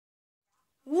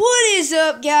What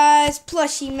is up, guys?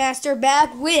 Plushie Master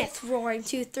back with Roaring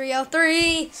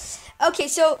 2303. Okay,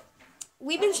 so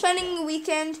we've been spending the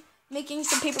weekend making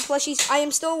some paper plushies. I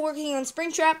am still working on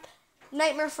Springtrap,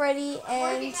 Nightmare Freddy,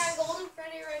 and working on Golden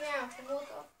Freddy right now.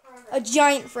 a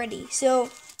Giant Freddy. So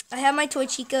I have my toy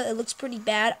Chica. It looks pretty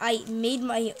bad. I made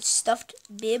my stuffed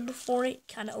bib for it.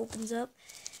 Kind of opens up.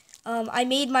 I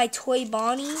made my toy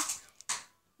Bonnie.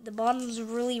 The bottom's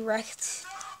really wrecked.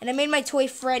 And I made my toy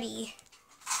Freddy.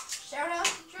 Shout out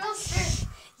to Drillster.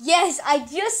 Yes, I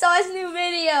just saw his new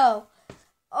video.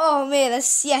 Oh man,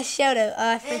 shout out.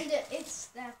 And it's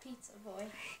that pizza boy.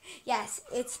 Yes,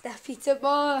 it's that pizza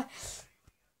boy.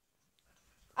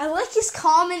 I like his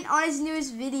comment on his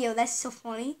newest video. That's so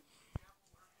funny.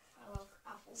 I love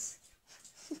apples.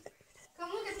 Come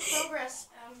look at the progress.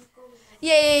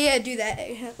 Yeah, do that.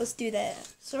 Let's do that.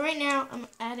 So right now I'm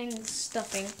adding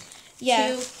stuffing.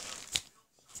 Yeah. To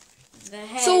the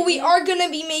head. So we are gonna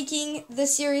be making the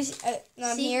series.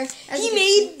 Here. He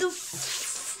made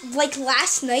like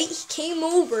last night. He came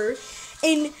over,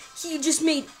 and he just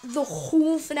made the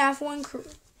whole FNAF 1 crew.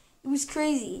 It was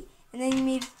crazy. And then he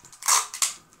made.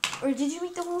 Or did you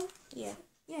make the whole? Yeah.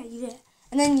 Yeah, you did.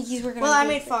 And then he's working. Well, I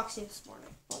made Foxy this morning.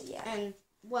 Well, yeah. And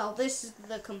well, this is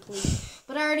the complete.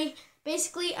 But I already.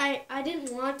 Basically, I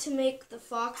didn't want to make the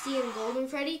Foxy and Golden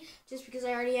Freddy just because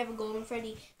I already have a Golden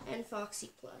Freddy and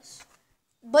Foxy Plus.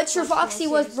 But your Foxy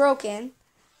was broken.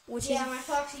 Yeah, my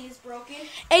Foxy is broken.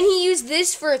 And he used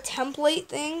this for a template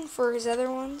thing for his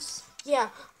other ones. Yeah,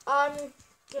 I'm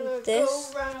gonna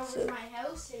This? go run over to my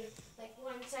house in like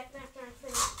 1 second after I'm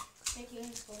finished making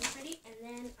this Golden Freddy, and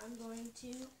then I'm going to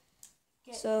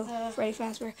get Freddy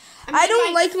Fazbear. I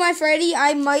don't like my Freddy.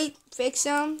 I might fix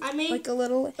him. Like a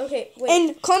little. Okay, wait.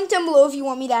 And comment down below if you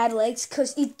want me to add legs,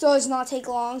 because it does not take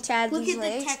long to add these legs. Look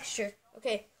at the texture.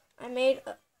 Okay, I made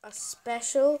a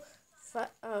special Five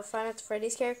Nights at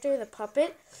Freddy's character, the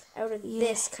puppet, out of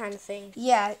this kind of thing.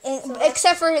 Yeah, and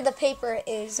except for the paper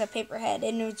is a paper head,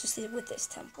 and it's just with this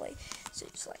template. So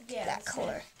it's like that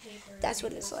color. That's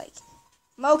what it's like.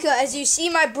 Mocha, as you see,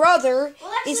 my brother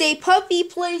is a puppy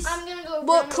place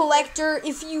book collector.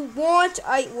 If you want,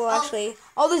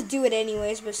 I'll just do it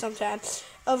anyways, but sometimes.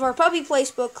 Of our puppy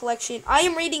place book collection, I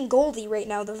am reading Goldie right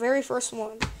now, the very first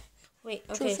one. Wait,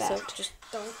 okay, so just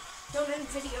don't end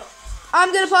the video.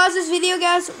 I'm going to pause this video,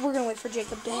 guys. We're going to wait for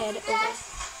Jacob to head over.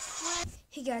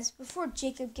 Hey, guys, before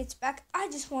Jacob gets back, I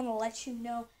just want to let you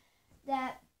know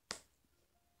that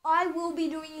I will be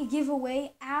doing a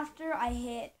giveaway after I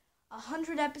hit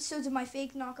 100 episodes of my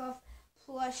fake knockoff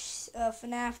plush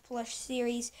FNAF plush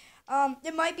series.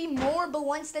 There might be more, but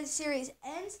once that series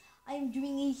ends, I am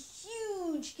doing a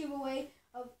huge giveaway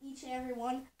of each and every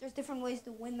one. There's different ways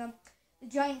to win them. The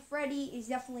Giant Freddy is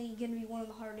definitely going to be one of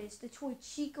the hardest. The Toy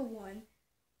Chica one,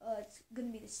 it's going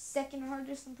to be the second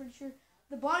hardest, I'm pretty sure.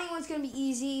 The Bonnie one's going to be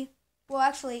easy. Well,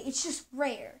 actually, it's just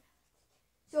rare.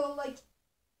 So, like,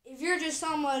 if you're just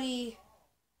somebody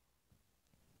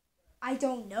I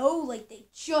don't know, like they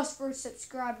just first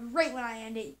subscribed right when I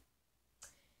end it,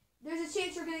 there's a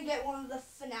chance you're going to get one of the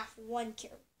FNAF 1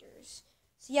 characters.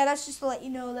 So yeah, that's just to let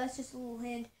you know. That's just a little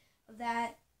hint of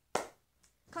that.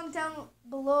 Comment down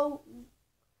below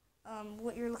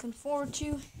what you're looking forward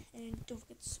to. And don't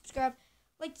forget to subscribe,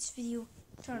 like this video,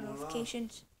 turn on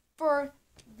notifications for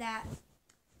that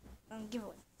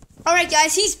giveaway. Alright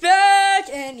guys, he's back!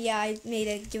 And yeah, I made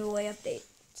a giveaway update.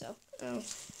 So,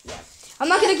 yeah. I'm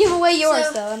not going to give away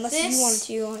yours, though, unless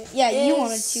you wanted to. Yeah, you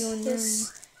wanted to. And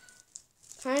this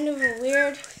kind of a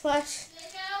weird plush,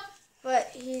 but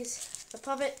he's a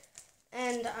puppet,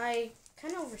 and I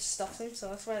kind of overstuffed him, so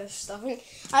that's why there's stuffing.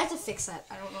 I have to fix that.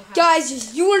 I don't know how.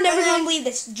 Guys, you are never going to believe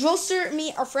this. Drillster and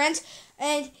me are friends,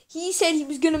 and he said he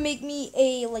was going to make me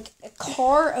a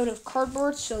car out of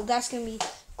cardboard, so that's going to be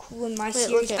cool in my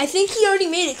series. I think he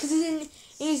already made it, because in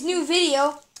his new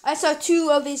video, I saw 2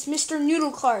 of his Mr.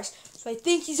 Noodle cars. So I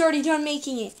think he's already done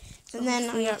making it. So and then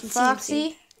I got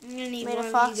Foxy. I'm gonna need made one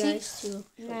a Foxy. Of you guys to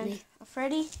and then a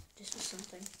Freddy. This was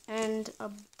something. And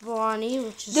a Bonnie,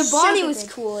 which is the Bonnie was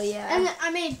cool, yeah. And I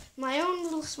made my own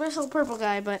little special purple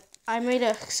guy, but I made an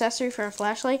accessory for a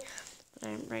flashlight, but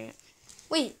I didn't bring it.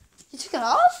 Wait, you took it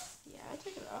off? Yeah, I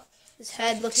took it off. His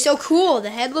head looks so cool. The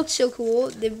head looks so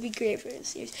cool. That would be great for this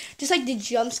series. Just like the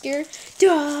jump scare.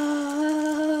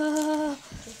 Duh.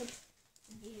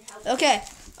 Okay.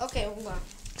 Okay, hold on.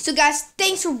 So guys,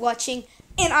 thanks for watching,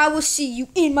 and I will see you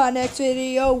in my next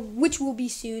video, which will be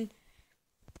soon.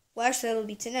 Well, actually, that'll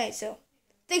be tonight, so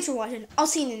thanks for watching. I'll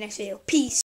see you in the next video. Peace.